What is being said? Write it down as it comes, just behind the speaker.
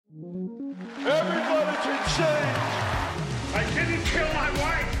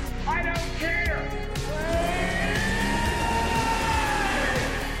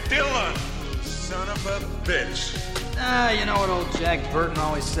bitch. You know what old Jack Burton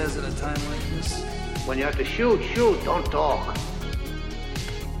always says at a time like this? When you have to shoot, shoot, don't talk.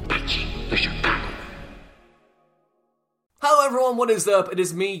 Hello everyone, what is up? It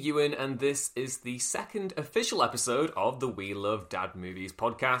is me, Ewan, and this is the second official episode of the We Love Dad Movies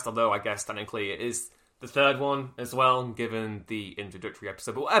podcast, although I guess technically it is the third one as well, given the introductory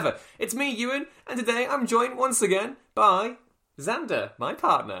episode, but whatever. It's me, Ewan, and today I'm joined once again by Xander, my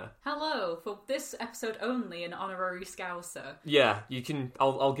partner. Hello, for this episode only, an honorary Scouser. Yeah, you can.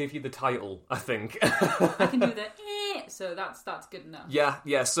 I'll give you the title, I think. I can do the so that's good enough.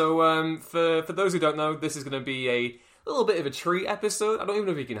 Yeah. So for those who don't know, this is going to be a little bit of a treat episode. I don't even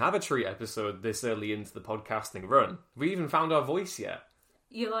know if we can have a treat episode this early into the podcasting run. Have we even found our voice yet?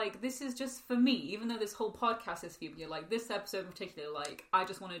 You're like, this is just for me, even though this whole podcast is for you, but you're like, this episode in particular, like, I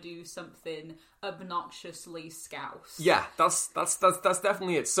just want to do something obnoxiously Scouse. Yeah, that's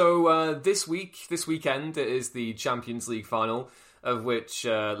definitely it. So this weekend, it is the Champions League final, of which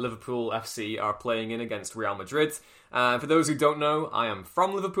Liverpool FC are playing in against Real Madrid. For those who don't know, I am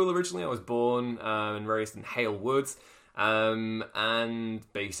from Liverpool originally. I was born and raised in Hale Woods. And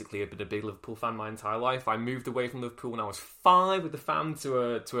basically I've been a big Liverpool fan my entire life. I moved away from Liverpool when I was 5 with the fam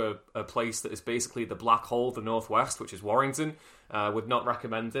to a place that is basically the black hole of the northwest, which is Warrington. Would not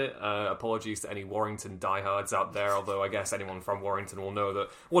recommend it. Apologies to any Warrington diehards out there, although I guess anyone from Warrington will know that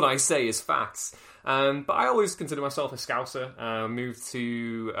what I say is facts. But I always consider myself a Scouser. Moved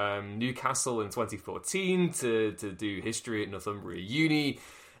to Newcastle in 2014 to do history at Northumbria Uni.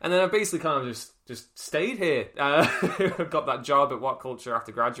 And then I basically kind of just stayed here. Got that job at What Culture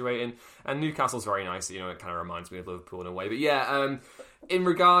after graduating. And Newcastle's very nice. You know, it kind of reminds me of Liverpool in a way. But yeah, in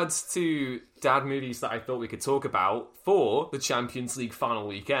regards to dad movies that I thought we could talk about for the Champions League final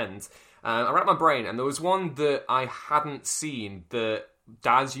weekend, I racked my brain. And there was one that I hadn't seen that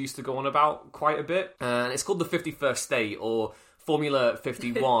dads used to go on about quite a bit. And it's called The 51st State, or Formula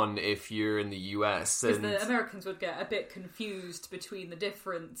 51 if you're in the US. Because the Americans would get a bit confused between the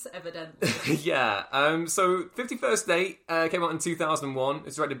difference, evidently. Yeah, so 51st Date came out in 2001.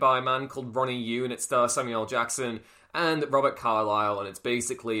 It's directed by a man called Ronnie Yu, and it stars Samuel L. Jackson and Robert Carlyle, and it's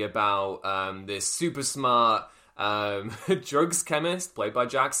basically about this super smart drugs chemist, played by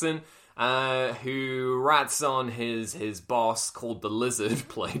Jackson, who rats on his boss called the Lizard,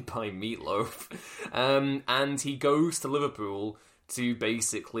 played by Meatloaf, and he goes to Liverpool to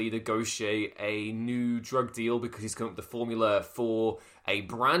basically negotiate a new drug deal because he's come up with the formula for a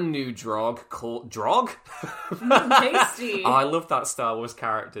brand new drug called Tasty. Oh, I love that Star Wars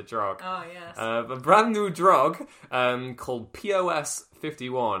character, Drog. Oh, yes. A brand new drug called POS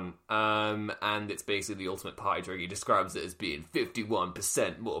 51, and it's basically the ultimate party drug. He describes it as being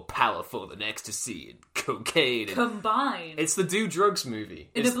 51% more powerful than ecstasy and cocaine. Combined. It's the Do Drugs movie.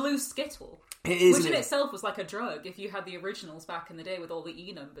 In a blue Skittle. It is. Which in itself was like a drug if you had the originals back in the day with all the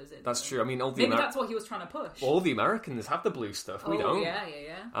E numbers in That's them. true. I mean, maybe that's what he was trying to push. All the Americans have the blue stuff. We don't.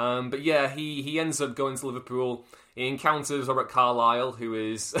 Yeah. But yeah, he ends up going to Liverpool. He encounters Robert Carlyle, who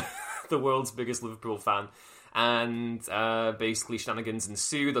is the world's biggest Liverpool fan. And basically shenanigans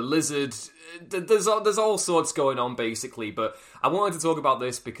ensue. The Lizard, there's all sorts going on basically, but I wanted to talk about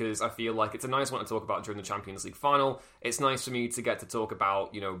this because I feel like it's a nice one to talk about during the Champions League final. It's nice for me to get to talk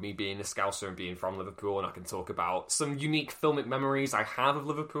about, you know, me being a Scouser and being from Liverpool, and I can talk about some unique filmic memories I have of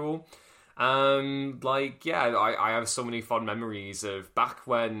Liverpool. I have so many fond memories of back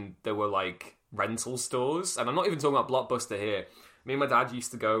when there were like rental stores, and I'm not even talking about Blockbuster here. Me and my dad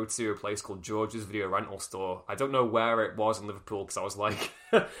used to go to a place called George's Video Rental Store. I don't know where it was in Liverpool because I was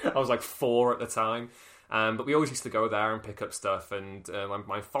like 4 at the time. But we always used to go there and pick up stuff. And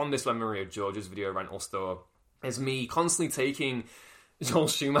my fondest memory of George's Video Rental Store is me constantly taking Joel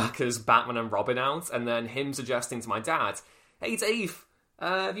Schumacher's Batman and Robin out, and then him suggesting to my dad, "Hey Dave,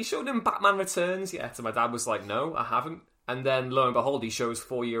 have you showed him Batman Returns yet?" And my dad was like, "No, I haven't." And then lo and behold, he shows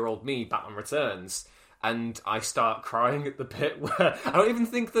 4-year-old me Batman Returns. And I start crying at the bit where I don't even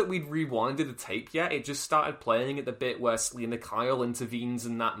think that we'd rewinded the tape yet. It just started playing at the bit where Selena Kyle intervenes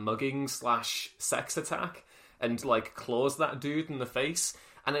in that mugging / sex attack and like claws that dude in the face.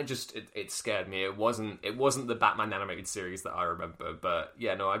 And it scared me. It wasn't the Batman animated series that I remember. But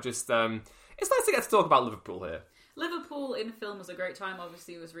yeah, no, it's nice to get to talk about Liverpool here. Liverpool in film was a great time.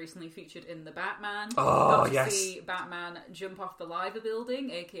 Obviously, it was recently featured in The Batman. Oh, got yes. to see Batman jump off the Liver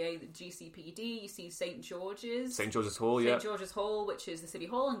building, aka the GCPD. You see St. George's Hall, yeah. St. George's Hall, which is the city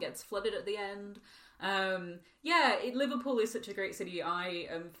hall and gets flooded at the end. Liverpool is such a great city. I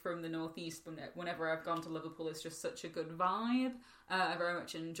am from the northeast. Whenever I've gone to Liverpool, it's just such a good vibe. I very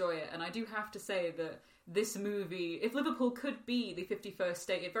much enjoy it, and I do have to say that this movie, if Liverpool could be the 51st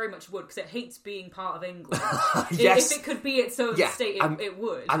state, it very much would, because it hates being part of England. Yes. If it could be its own state, it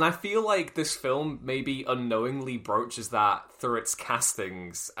would. And I feel like this film maybe unknowingly broaches that through its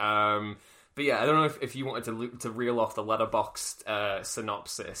castings. But yeah, I don't know if you wanted to reel off the Letterboxd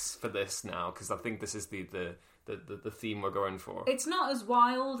synopsis for this now, because I think this is the theme we're going for. It's not as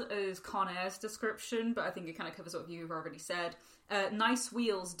wild as Con Air's description, but I think it kind of covers what you've already said. Nice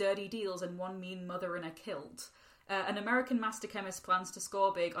wheels, dirty deals, and one mean mother in a kilt. An American master chemist plans to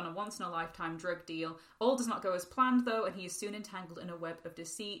score big on a once-in-a-lifetime drug deal. All does not go as planned, though, and he is soon entangled in a web of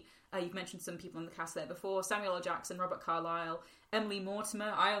deceit. You've mentioned some people in the cast there before. Samuel L. Jackson, Robert Carlyle, Emily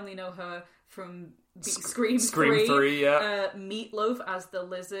Mortimer. I only know her from Scream 3. Yeah. Meatloaf as the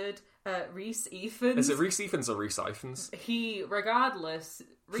lizard. Rhys Ifans. Is it Rhys Ifans or Rhys Ifans? He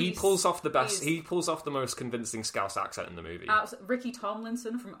pulls off the best. He pulls off the most convincing Scouse accent in the movie. Ricky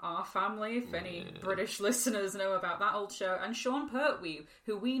Tomlinson from Our Family, if any British listeners know about that old show, and Sean Pertwee,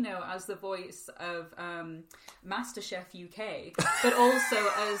 who we know as the voice of MasterChef UK, but also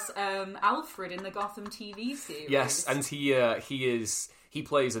as Alfred in the Gotham TV series. Yes, and he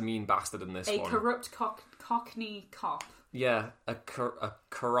plays a mean bastard in this one. A corrupt Cockney cop. Yeah, a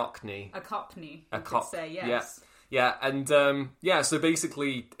Cockney. A Cockney, you could say, yes. Yeah, and so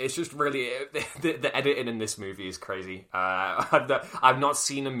basically, it's just really the editing in this movie is crazy. I've not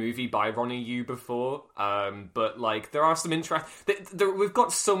seen a movie by Ronnie Yu before, but like there are some interest. We've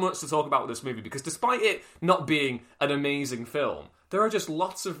got so much to talk about with this movie because despite it not being an amazing film, there are just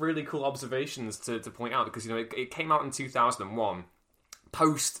lots of really cool observations to point out because it came out in 2001,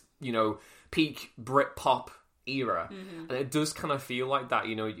 post peak Britpop era, and it does kind of feel like that.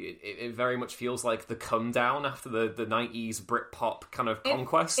 It very much feels like the come down after the 90s Britpop kind of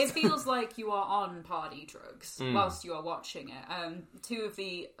conquest. It feels like you are on party drugs whilst you are watching it. Two of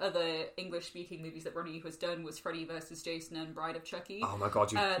the other English speaking movies that Ronnie has done was Freddy vs. Jason and Bride of Chucky. Oh my god,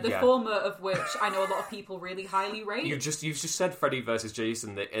 the former of which I know a lot of people really highly rate. You've just said Freddy vs.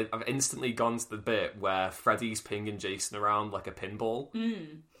 Jason. I've instantly gone to the bit where Freddy's pinging Jason around like a pinball.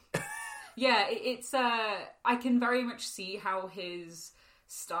 Yeah, it's I can very much see how his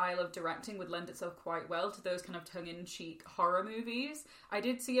style of directing would lend itself quite well to those kind of tongue-in-cheek horror movies. I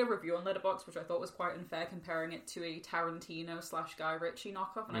did see a review on Letterboxd, which I thought was quite unfair, comparing it to a Tarantino/Guy Ritchie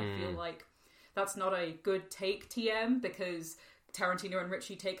knockoff, and I feel like that's not a good take, TM, because Tarantino and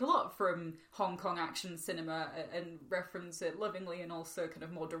Ritchie take a lot from Hong Kong action cinema and reference it lovingly and also kind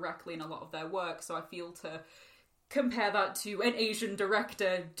of more directly in a lot of their work, so I feel to compare that to an Asian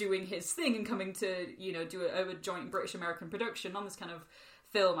director doing his thing and coming to, do a joint British-American production on this kind of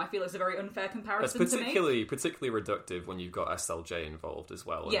film, I feel it's a very unfair comparison to make. Particularly reductive when you've got SLJ involved as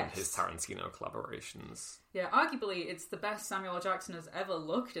well in his Tarantino collaborations. Yeah, arguably it's the best Samuel L. Jackson has ever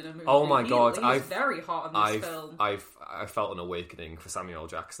looked in a movie. Oh my god, he's very hot in this film. I felt an awakening for Samuel L.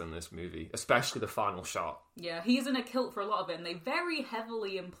 Jackson in this movie, especially the final shot. Yeah, he's in a kilt for a lot of it, and they very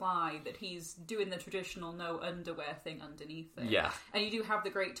heavily imply that he's doing the traditional no underwear thing underneath it. Yeah. And you do have the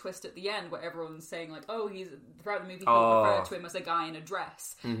great twist at the end where everyone's saying like, throughout the movie people refer to him as a guy in a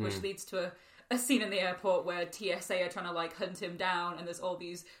dress, which leads to a scene in the airport where TSA are trying to like hunt him down, and there's all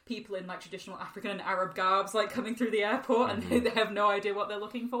these people in like traditional African and Arab garbs like coming through the airport, and they have no idea what they're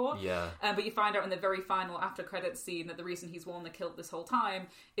looking for. Yeah. But you find out in the very final after credits scene that the reason he's worn the kilt this whole time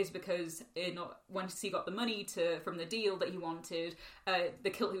is because once he got the money from the deal that he wanted, the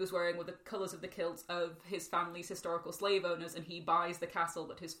kilt he was wearing were the colours of the kilts of his family's historical slave owners, and he buys the castle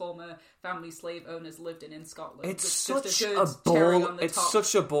that his former family slave owners lived in Scotland. It's such a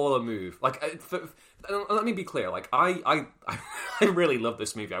baller move. Like. Let me be clear. Like I really love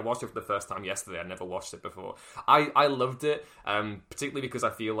this movie. I watched it for the first time yesterday. I never watched it before. I loved it, particularly because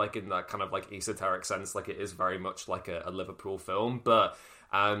I feel like in that kind of like esoteric sense, like it is very much like a Liverpool film. But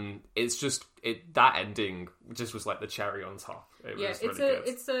it's just that ending just was like the cherry on top. It was really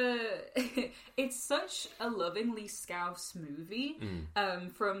good. It's such a lovingly Scouse movie.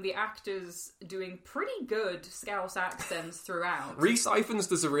 From the actors doing pretty good Scouse accents throughout. Rhys Ifans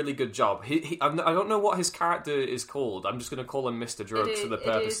does a really good job. I don't know what his character is called. I'm just going to call him Mr. Drugs for the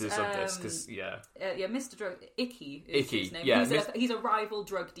purposes of this, because Mr. Drug Icky is his name. Yeah, he's a rival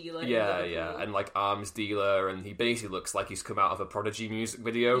drug dealer. Yeah, and like arms dealer, and he basically looks like he's come out of a Prodigy music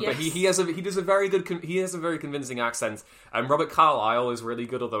video. Yes. But he has a very convincing accent. And Robert Carlyle is really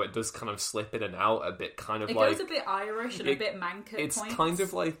good, although it does kind of slip in and out a bit. It goes a bit Irish and a bit mank at it's points. Kind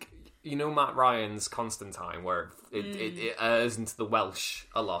of like Matt Ryan's Constantine, where it errs into the Welsh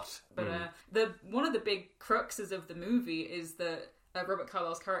a lot. But one of the big cruxes of the movie is that Robert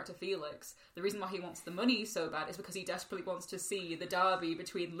Carlyle's character Felix, the reason why he wants the money so bad is because he desperately wants to see the derby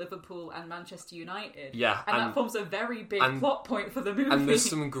between Liverpool and Manchester United. Yeah, and that forms a very big plot point for the movie. And there's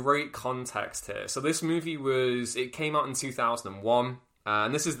some great context here. So this movie came out in 2001.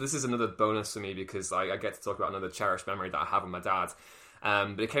 And this is another bonus for me because I get to talk about another cherished memory that I have with my dad.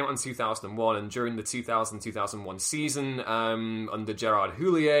 But it came out in 2001, and during the 2000-2001 season, under Gerard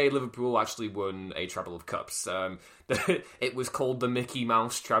Houllier, Liverpool actually won a treble of cups. It was called the Mickey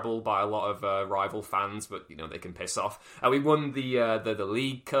Mouse treble by a lot of rival fans, but they can piss off. We won the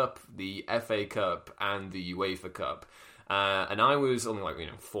League Cup, the FA Cup, and the UEFA Cup. And I was only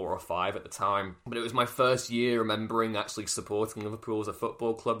 4 or 5 at the time, but it was my first year remembering actually supporting Liverpool as a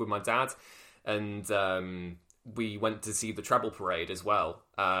football club with my dad, and we went to see the treble parade as well.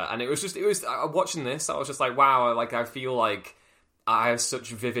 And it was watching this, I was just like, wow, I feel like I have such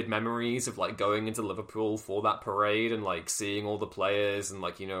vivid memories of going into Liverpool for that parade and seeing all the players and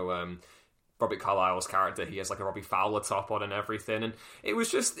Robert Carlyle's character, he has a Robbie Fowler top on and everything, and it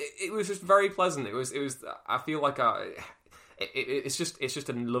was just very pleasant. It was I feel like it's just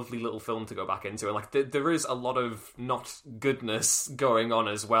a lovely little film to go back into, and there is a lot of not goodness going on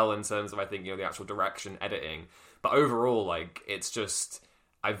as well in terms of I think the actual direction, editing, but overall it's just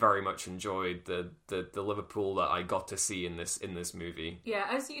I very much enjoyed the Liverpool that I got to see in this movie. Yeah,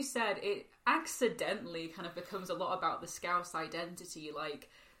 as you said, it accidentally kind of becomes a lot about the Scouse identity,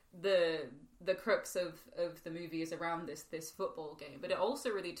 the crux of the movie is around this football game, but it also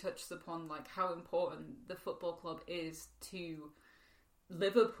really touches upon how important the football club is to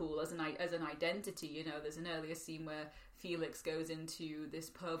Liverpool as an identity. There's an earlier scene where Felix goes into this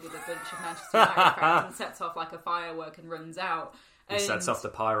pub with a bunch of Manchester United fans and sets off a firework and runs out. He sets off the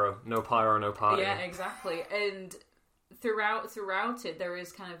pyro. No pyro, no party. Yeah, exactly. And throughout it, there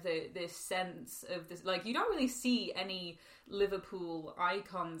is kind of this sense of this, you don't really see any Liverpool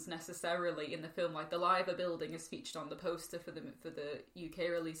icons necessarily in the film. The Liver building is featured on the poster for the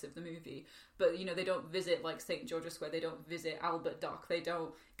UK release of the movie, but they don't visit St George's Square, they don't visit Albert Dock, they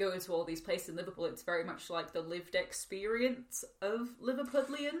don't go into all these places in Liverpool. It's very much the lived experience of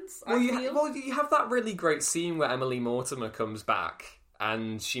Liverpudlians. You have that really great scene where Emily Mortimer comes back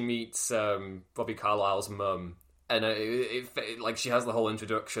and she meets Robbie Carlyle's mum. And she has the whole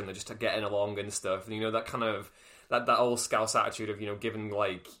introduction, they're just getting along and stuff. And that kind of that old Scouse attitude of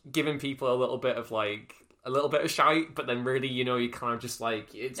giving people a little bit of shite, but then really you kind of just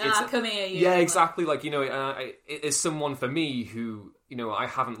it's come here. Yeah, exactly. As someone for me who I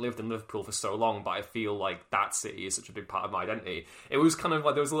haven't lived in Liverpool for so long, but I feel that city is such a big part of my identity. It was kind of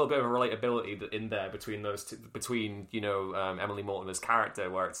there was a little bit of a relatability in there between those two, between Emily Mortimer's character,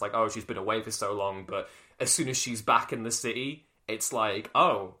 where it's she's been away for so long, but as soon as she's back in the city, it's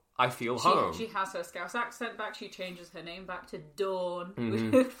oh, I feel home. She has her Scouse accent back. She changes her name back to Dawn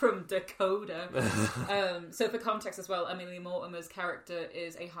from Dakota. So for context as well, Emily Mortimer's character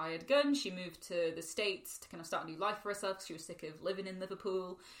is a hired gun. She moved to the States to kind of start a new life for herself. She was sick of living in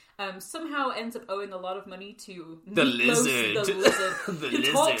Liverpool. Somehow ends up owing a lot of money to the Lizard. The Lizard.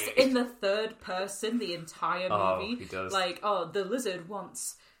 He talks in the third person the entire movie. Oh, he does. The Lizard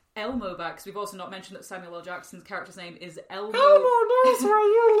wants Elmo back, because we've also not mentioned that Samuel L. Jackson's character's name is Elmo. Elmo knows where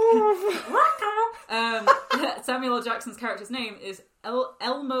you live. Samuel L. Jackson's character's name is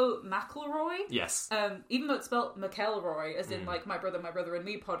Elmo McElroy. Yes. Even though it's spelled McElroy, as in My Brother and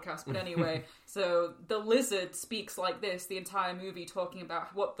Me podcast, but anyway. So the Lizard speaks like this the entire movie, talking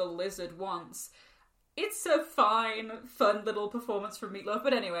about what the Lizard wants. It's a fun little performance from Meatloaf.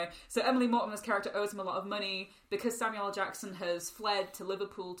 But anyway, so Emily Mortimer's character owes him a lot of money because Samuel L. Jackson has fled to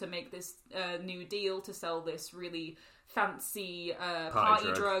Liverpool to make this new deal to sell this really fancy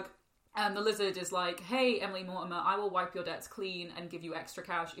party drug. And the Lizard is hey, Emily Mortimer, I will wipe your debts clean and give you extra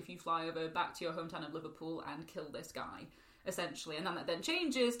cash if you fly over back to your hometown of Liverpool and kill this guy. Essentially, and that then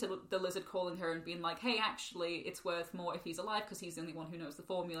changes to the Lizard calling her and being hey, actually, it's worth more if he's alive because he's the only one who knows the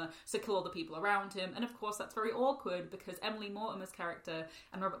formula, so kill all the people around him. And of course, that's very awkward because Emily Mortimer's character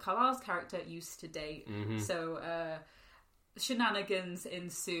and Robert Carlyle's character used to date. So, shenanigans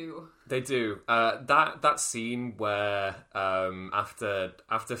ensue. They do. That scene where after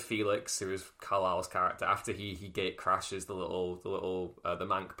Felix, who is Carlyle's character, after he gate crashes the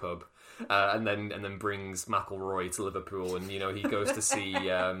Manc pub, and then brings McElroy to Liverpool, and he goes to see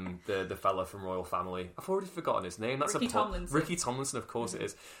the fella from Royal Family. I've already forgotten his name. That's Ricky Tomlinson, of course it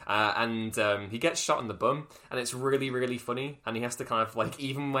is. And he gets shot in the bum, and it's really, really funny. And he has to kind of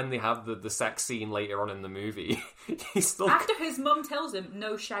even when they have the sex scene later on in the movie, he's still after his mum tells him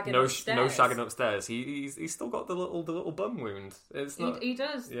no shagging upstairs. No shagging upstairs. He's still got the little bum wound. It's not. He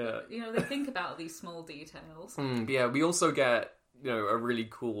does. Yeah. They think about these small details. Yeah. We also get. a really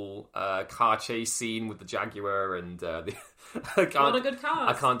cool car chase scene with the Jaguar and the. A lot of good cars.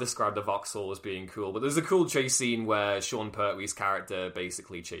 I can't describe the Vauxhall as being cool, but there's a cool chase scene where Sean Pertwee's character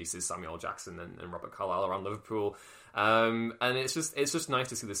basically chases Samuel Jackson and Robert Carlyle around Liverpool, and it's just nice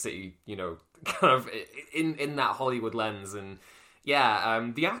to see the city, kind of in that Hollywood lens. And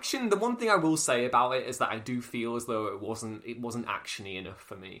the action. The one thing I will say about it is that I do feel as though it wasn't actiony enough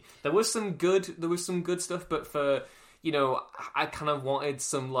for me. There was some good stuff, but for I kind of wanted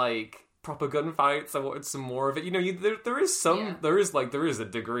some proper gunfights. I wanted some more of it. There is a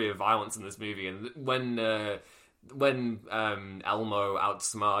degree of violence in this movie, and when Elmo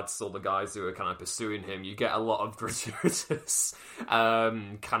outsmarts all the guys who are kind of pursuing him, you get a lot of gratuitous,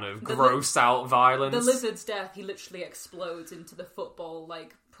 kind of gross out violence. The lizard's death, he literally explodes into the football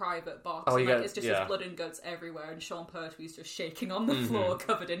private box. Oh, it's just his blood and guts everywhere, and Sean Pertwee's just shaking on the floor,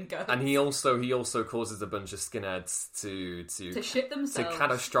 covered in guts. And he also causes a bunch of skinheads to shit themselves, to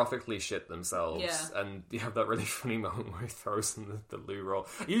catastrophically shit themselves. Yeah. And you have that really funny moment where he throws in the loo roll.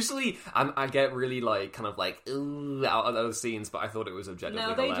 Usually, I get really ooh out of those scenes, but I thought it was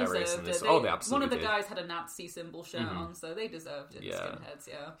objectively hilarious in this. They absolutely one of the guys had a Nazi symbol shirt on, so they deserved it. Yeah. Skinheads,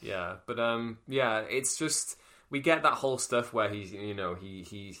 yeah. But it's just. We get that whole stuff where he's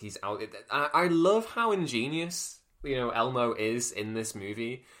out. I love how ingenious Elmo is in this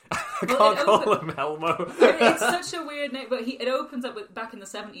movie. I can't call him Elmo. It's such a weird name, but it opens up back in the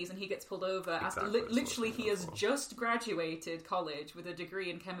 70s, and he gets pulled over after literally he has just graduated college with a degree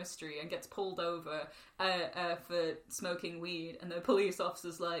in chemistry and gets pulled over for smoking weed, and the police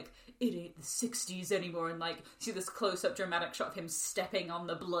officer's like, it ain't the 60s anymore, and see this close-up dramatic shot of him stepping on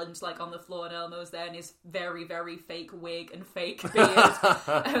the blunt on the floor, and Elmo's there in his very, very fake wig and fake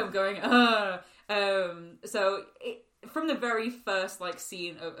beard going, so from the very first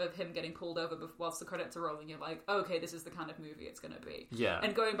scene of him getting pulled over whilst the credits are rolling, you're like, okay, this is the kind of movie it's going to be. Yeah.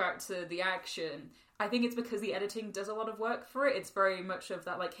 And going back to the action, I think it's because the editing does a lot of work for it. It's very much of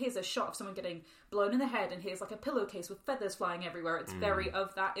that, here's a shot of someone getting blown in the head, and here's a pillowcase with feathers flying everywhere. It's very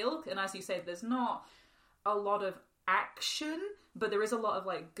of that ilk. And as you say, there's not a lot of action, but there is a lot of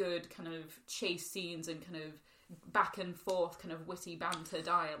good kind of chase scenes and kind of back and forth kind of witty banter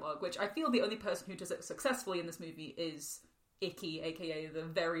dialogue, which I feel the only person who does it successfully in this movie is Icky, aka the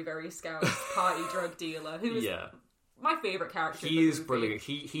very, very scout party drug dealer, who is my favourite character. He is brilliant.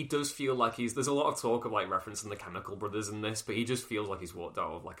 He does feel like there's a lot of talk of referencing the Chemical Brothers in this, but he just feels like he's walked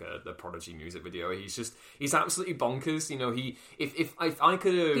out of the Prodigy music video. He's absolutely bonkers. If I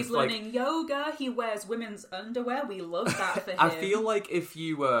could have, he's learning yoga. He wears women's underwear. We love that for him. I feel like if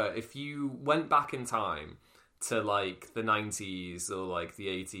you went back in time to the 90s or the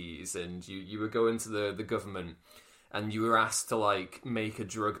 80s, and you were going to the government and you were asked to make a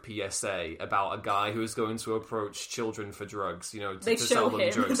drug PSA about a guy who was going to approach children for drugs, to sell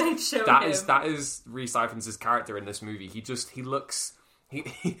them drugs. That is Rhys Ifans' character in this movie. He looks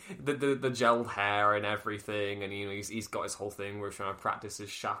the gelled hair and everything, and he's got his whole thing where he's trying to practice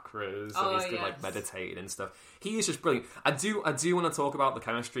his chakras and he's good meditating and stuff. He is just brilliant. I do want to talk about the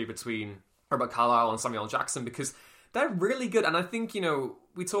chemistry between Robert Carlyle and Samuel Jackson, because they're really good. And I think,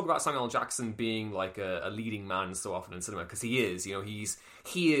 we talk about Samuel Jackson being a leading man so often in cinema, because he is,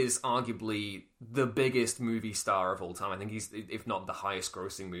 he is arguably the biggest movie star of all time. I think he's, if not the highest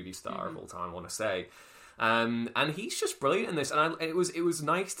grossing movie star of all time, I want to say. And he's just brilliant in this. And it was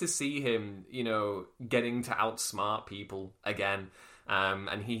nice to see him, getting to outsmart people again.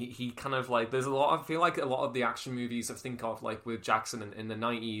 And he kind of there's a lot, I feel like a lot of the action movies I think of with Jackson in the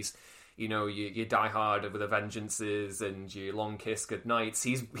 90s, your Die Hard with a Vengeances and your Long Kiss Goodnights.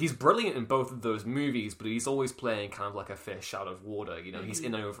 He's brilliant in both of those movies, but he's always playing kind of a fish out of water. He's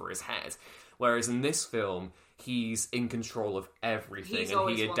in over his head. Whereas in this film, he's in control of everything,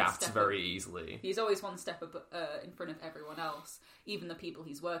 and he adapts very easily. He's always one step in front of everyone else, even the people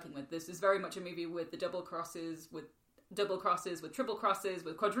he's working with. This is very much a movie with the double crosses, with triple crosses, with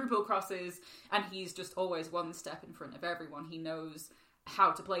quadruple crosses, and he's just always one step in front of everyone. He knows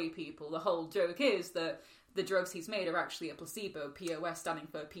how to play people. The whole joke is that the drugs he's made are actually a placebo, POS standing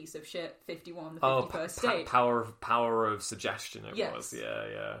for piece of shit, 51, the 51st state. Power of suggestion it was.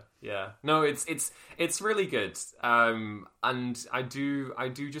 Yeah. No, it's really good. And I do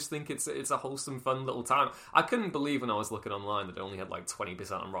just think it's a wholesome, fun little time. I couldn't believe when I was looking online that it only had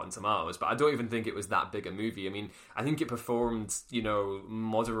 20% on Rotten Tomatoes, but I don't even think it was that big a movie. I mean, I think it performed,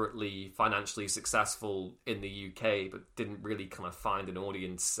 moderately financially successful in the UK, but didn't really kind of find an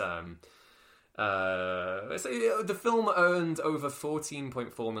audience. The film earned over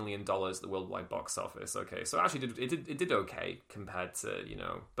 $14.4 million at the worldwide box office. Okay, so actually it did okay compared to,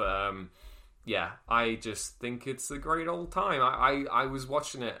 but yeah, I just think it's a great old time. I was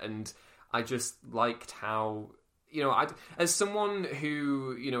watching it and I just liked how, as someone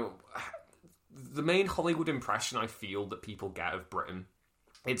who, the main Hollywood impression I feel that people get of Britain,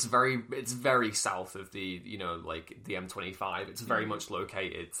 it's very south of the, the M25. It's very much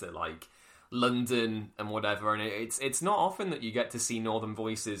located to like London and whatever, and it's not often that you get to see northern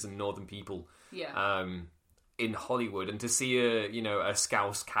voices and northern people in Hollywood, and to see a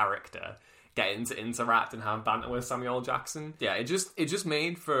Scouse character getting to interact and have banter with Samuel L. Jackson. Yeah, it just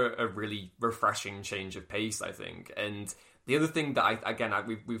made for a really refreshing change of pace, I think. And the other thing that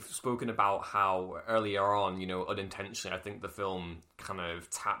we've spoken about how earlier on, unintentionally, I think the film kind of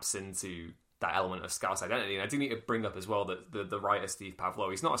taps into that element of Scouse identity. And I do need to bring up as well that the writer Steve Pavlo,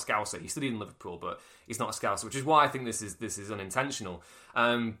 he's not a Scouser. He studied in Liverpool, but he's not a Scouser, which is why I think this is unintentional.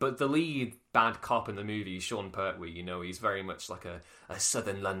 But the lead bad cop in the movie, Sean Pertwee, he's very much like a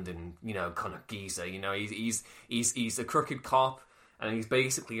Southern London, kind of geezer. He's a crooked cop, and he's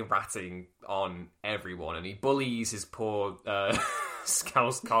basically ratting on everyone, and he bullies his poor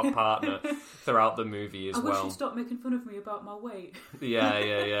Scouse cop partner throughout the movie as well. I wish he'd stop making fun of me about my weight.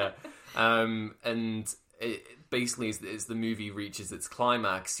 Yeah. And it basically, as the movie reaches its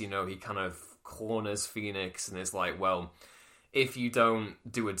climax, he kind of corners Phoenix and is like, well, if you don't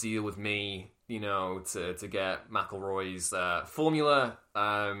do a deal with me, to get McElroy's formula,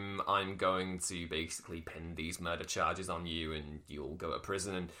 I'm going to basically pin these murder charges on you, and you'll go to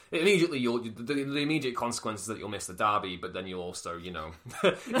prison. And immediately, the immediate consequence is that you'll miss the derby, but then you'll also,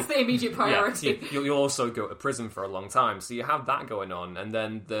 that's the immediate priority. Yeah, you'll also go to prison for a long time. So you have that going on, and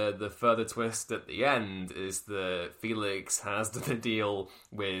then the further twist at the end is that Felix has done a deal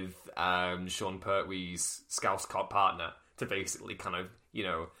with Sean Pertwee's Scouse cop partner to basically kind of,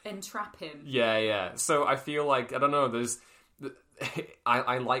 entrap him. Yeah. So I feel like, I don't know,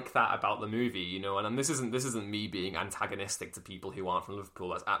 I like that about the movie, and this isn't me being antagonistic to people who aren't from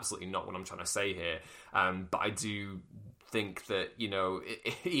Liverpool. That's absolutely not what I'm trying to say here. But I do think that,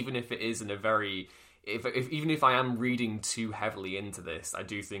 even if it is in a very, even if I am reading too heavily into this, I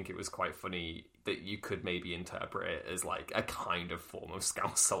do think it was quite funny that you could maybe interpret it as like a kind of form of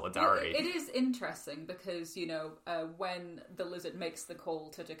Scouse solidarity. It is interesting because, when the Lizard makes the call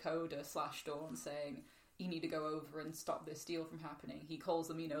to Dakota/Dawn saying, you need to go over and stop this deal from happening, he calls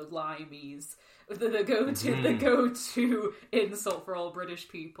them, limeys, the go-to insult for all British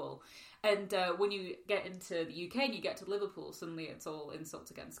people. And when you get into the UK and you get to Liverpool, suddenly it's all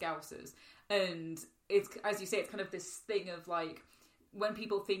insults against Scousers. And it's, as you say, it's kind of this thing of like, when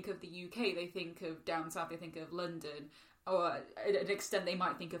people think of the UK, they think of down south, they think of London, or at an extent they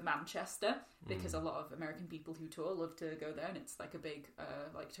might think of Manchester, because a lot of American people who tour love to go there, and it's like a big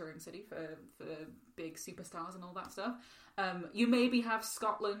touring city for big superstars and all that stuff. You maybe have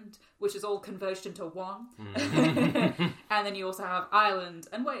Scotland, which is all converged into one, and then you also have Ireland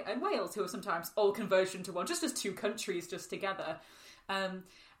and Wales, who are sometimes all converged into one, just as two countries just together.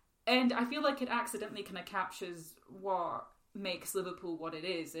 And I feel like it accidentally kind of captures what makes Liverpool what it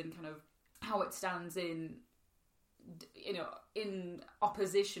is, and kind of how it stands in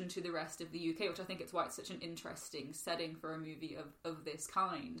opposition to the rest of the UK, which I think it's why it's such an interesting setting for a movie of this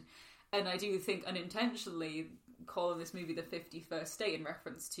kind. And I do think unintentionally calling this movie the 51st State in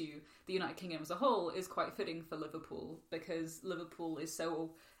reference to the United Kingdom as a whole is quite fitting for Liverpool, because Liverpool is so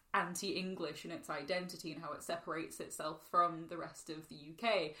anti-English in its identity and how it separates itself from the rest of the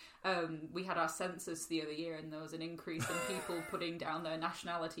UK. We had our census the other year, and there was an increase in people putting down their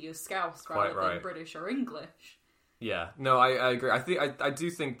nationality as Scouse rather than British or English. Yeah, no, I agree. I do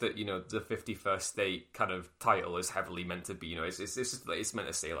think that, the 51st State kind of title is heavily meant to be, it's meant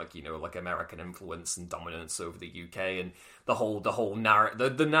to say like, like American influence and dominance over the UK, and the whole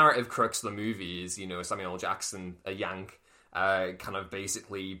narrative, the narrative crux of the movie is, Samuel L. Jackson, a Yank, kind of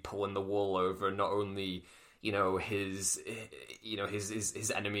basically pulling the wool over not only his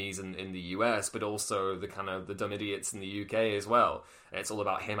enemies in the US, but also the kind of the dumb idiots in the UK as well. And it's all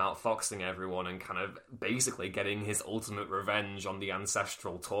about him outfoxing everyone and kind of basically getting his ultimate revenge on the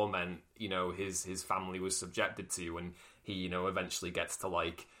ancestral torment his family was subjected to, and he eventually gets to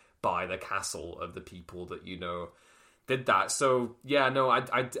like buy the castle of the people that did that. So yeah, no,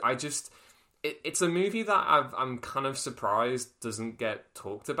 I just. It's a movie that I'm kind of surprised doesn't get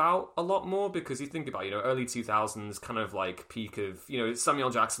talked about a lot more, because you think about, early 2000s kind of like peak of,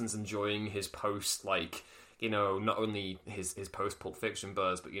 Samuel Jackson's enjoying his post, like, not only his post Pulp Fiction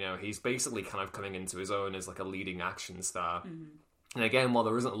buzz, but, he's basically kind of coming into his own as like a leading action star. Mm-hmm. And again, while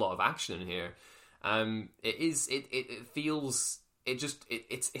there isn't a lot of action in here, it feels,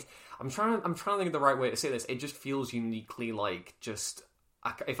 I'm trying to think of the right way to say this. It just feels uniquely like just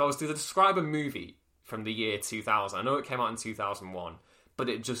if I was to describe a movie from the year 2000, I know it came out in 2001, but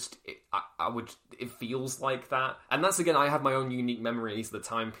it feels like that. And that's, again, I have my own unique memories of the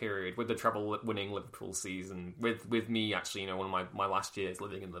time period with the treble-winning Liverpool season, with me actually, one of my last years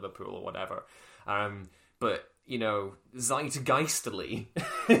living in Liverpool or whatever. But zeitgeistily,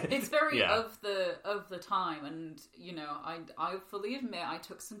 it's very of the time, and I fully admit I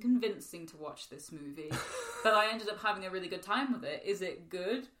took some convincing to watch this movie, but I ended up having a really good time with it. Is it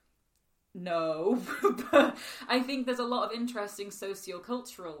good? No, but I think there's a lot of interesting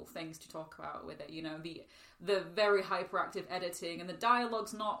sociocultural things to talk about with it. The very hyperactive editing, and the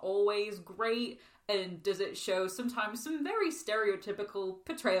dialogue's not always great. And does it show sometimes some very stereotypical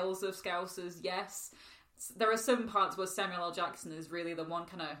portrayals of Scousers? Yes. There are some parts where Samuel L. Jackson is really the one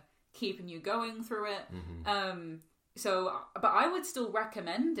kind of keeping you going through it. Mm-hmm. But I would still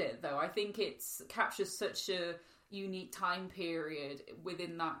recommend it, though. I think it captures such a unique time period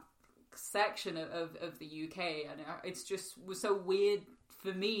within that section of the UK, and it's just was so weird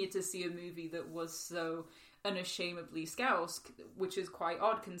for me to see a movie that was so unashamedly Scouse, which is quite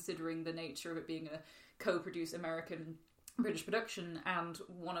odd considering the nature of it being a co-produced British production and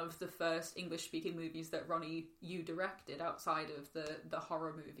one of the first English-speaking movies that Ronnie Yu directed outside of the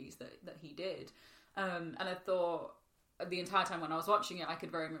horror movies that he did. And I thought the entire time when I was watching it, I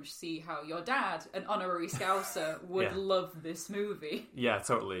could very much see how your dad, an honorary Scouser, would love this movie. Yeah,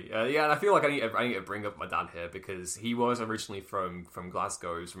 totally. And I feel like I need to bring up my dad here because he was originally from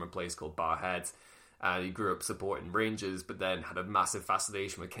Glasgow. He was from a place called Barhead. He grew up supporting Rangers, but then had a massive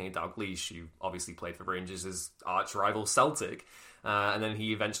fascination with Kenny Dalglish, who obviously played for Rangers' arch rival Celtic. And then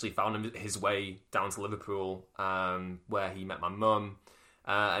he eventually found his way down to Liverpool, where he met my mum.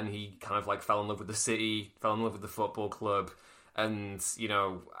 And he kind of like fell in love with the city, fell in love with the football club. And,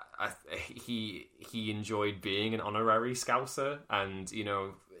 he enjoyed being an honorary Scouser. And,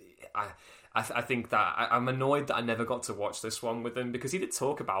 I think that I'm annoyed that I never got to watch this one with him because he did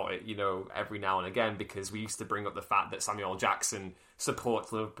talk about it, every now and again, because we used to bring up the fact that Samuel L. Jackson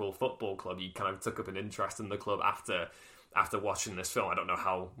supports Liverpool Football Club. He kind of took up an interest in the club after watching this film. I don't know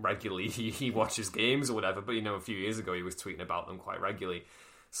how regularly he watches games or whatever, but, a few years ago he was tweeting about them quite regularly.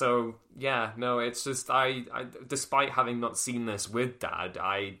 So, it's just, I despite having not seen this with Dad,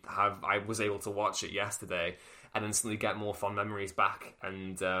 I was able to watch it yesterday and instantly get more fond memories back,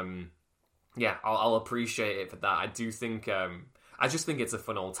 and, I'll appreciate it for that. I do think, I just think it's a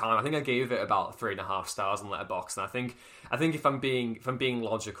fun old time. I think I gave it about 3.5 stars on Letterboxd, and I think if I'm being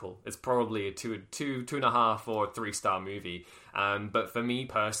logical, it's probably a 2.5 or 3-star movie. But for me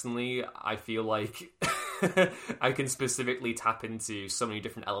personally, I feel like I can specifically tap into so many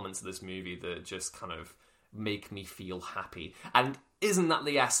different elements of this movie that just kind of make me feel happy. And isn't that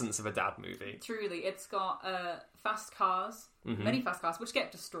the essence of a dad movie? Truly, it's got fast cars, many fast cars, which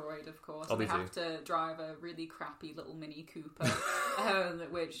get destroyed, of course. Oh, they have to drive a really crappy little Mini Cooper,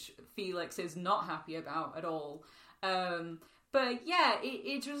 which Felix is not happy about at all. But yeah,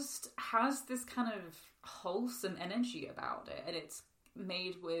 it just has this kind of wholesome energy about it, and it's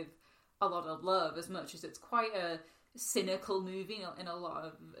made with a lot of love, as much as it's quite a cynical movie in a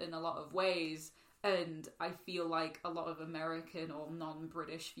lot of ways. And I feel like a lot of American or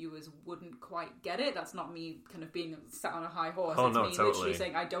non-British viewers wouldn't quite get it. That's not me kind of being sat on a high horse. Oh, it's no, me totally. Literally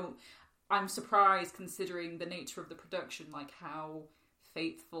saying I'm surprised considering the nature of the production, like how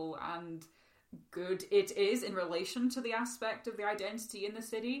faithful and good it is in relation to the aspect of the identity in the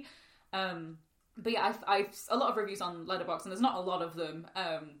city. But yeah, I've a lot of reviews on Letterboxd, and there's not a lot of them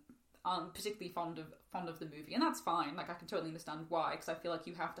particularly fond of the movie, and that's fine. Like, I can totally understand why, because I feel like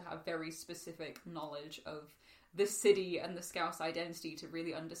you have to have very specific knowledge of the city and the Scouse identity to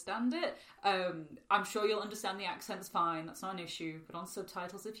really understand it. I'm sure you'll understand the accent's fine, that's not an issue. Put on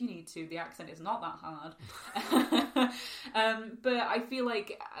subtitles if you need to. The accent is not that hard. But I feel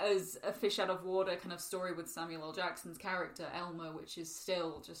like as a fish out of water kind of story with Samuel L. Jackson's character Elmo, which is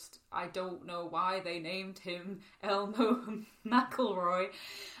still just, I don't know why they named him Elmo McElroy.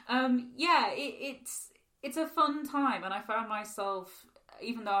 It's a fun time, and I found myself,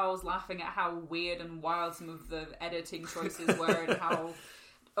 even though I was laughing at how weird and wild some of the editing choices were and how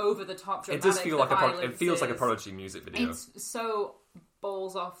over the top dramatic it does feel like it feels like a Prodigy music video. It's so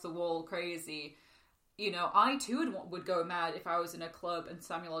balls off the wall crazy. I too would go mad if I was in a club and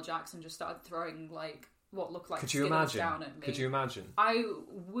Samuel L. Jackson just started throwing like what looked like Skittles down at me. Could you imagine? I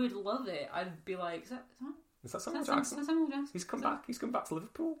would love it. I'd be like, is that Samuel Jackson? Is that Samuel Jackson? He's come back. He's come back to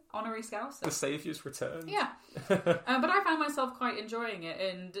Liverpool. Honorary Scouser. The Saviour's returned. Yeah. But I found myself quite enjoying it,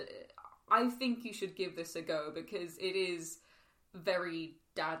 and I think you should give this a go because it is very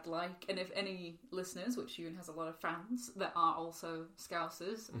dad-like. And if any listeners, which Ewan has a lot of fans that are also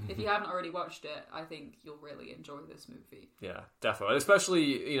Scousers, if you haven't already watched it, I think you'll really enjoy this movie. Yeah, definitely.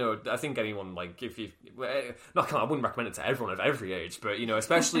 Especially, I think anyone, like, if you... I wouldn't recommend it to everyone of every age, but,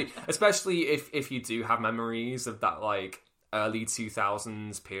 especially if you do have memories of that, like, early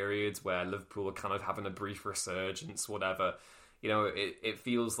 2000s periods where Liverpool were kind of having a brief resurgence, whatever... it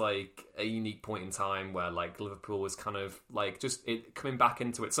feels like a unique point in time where, like, Liverpool was kind of, like, just coming back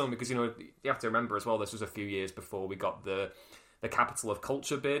into its own, because, you have to remember as well, this was a few years before we got the Capital of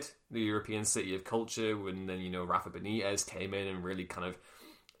Culture bid, the European City of Culture, when then, Rafa Benitez came in and really kind of,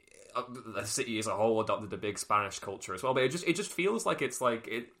 the city as a whole adopted a big Spanish culture as well, but it just feels like it's, like,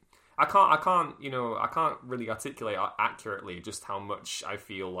 I can't really articulate accurately just how much I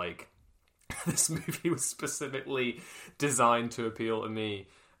feel like this movie was specifically designed to appeal to me.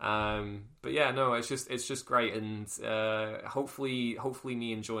 But yeah, no, it's just great, and hopefully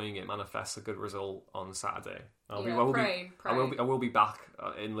me enjoying it manifests a good result on Saturday. I will be back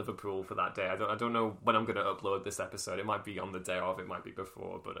in Liverpool for that day. I don't know when I'm going to upload this episode. It might be on the day of, it might be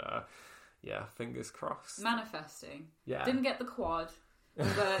before, but yeah, fingers crossed. Manifesting. Yeah. Didn't get the quad. But,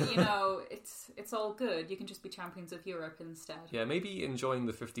 it's all good. You can just be champions of Europe instead. Yeah, maybe enjoying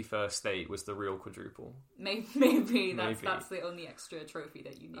the 51st state was the real quadruple. Maybe. That's the only extra trophy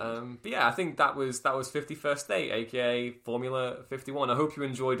that you need. But yeah, I think that was 51st state, aka Formula 51. I hope you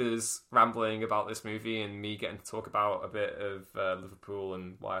enjoyed us rambling about this movie and me getting to talk about a bit of Liverpool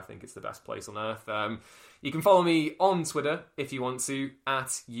and why I think it's the best place on earth. You can follow me on Twitter if you want to,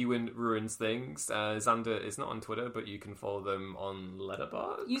 at Ewan Ruins Things. Xander is not on Twitter, but you can follow them on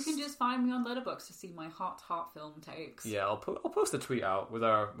Letterboxd. You can just find me on Letterboxd to see my hot film takes. Yeah, I'll post a tweet out with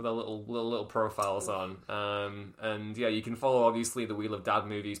our little profiles on. And yeah, you can follow obviously the Wheel of Dad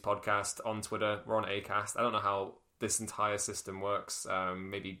Movies podcast on Twitter. We're on Acast. I don't know how this entire system works.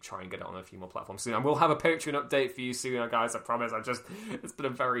 Maybe try and get it on a few more platforms soon. And we'll have a Patreon update for you soon, guys. I promise. It's been a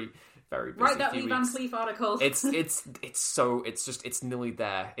very, very busy Write that few Lee Van weeks. Cleef article. It's nearly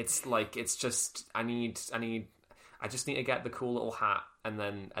there. I just need to get the cool little hat, and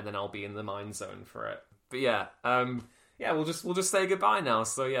then I'll be in the mind zone for it. But yeah, we'll just say goodbye now.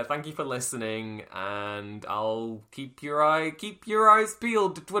 So yeah, thank you for listening, and I'll keep your eyes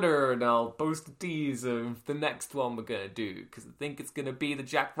peeled to Twitter, and I'll post a tease of the next one we're gonna do, because I think it's gonna be the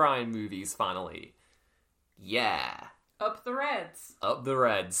Jack Ryan movies finally. Yeah. Up the Reds. Up the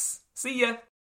Reds. See ya.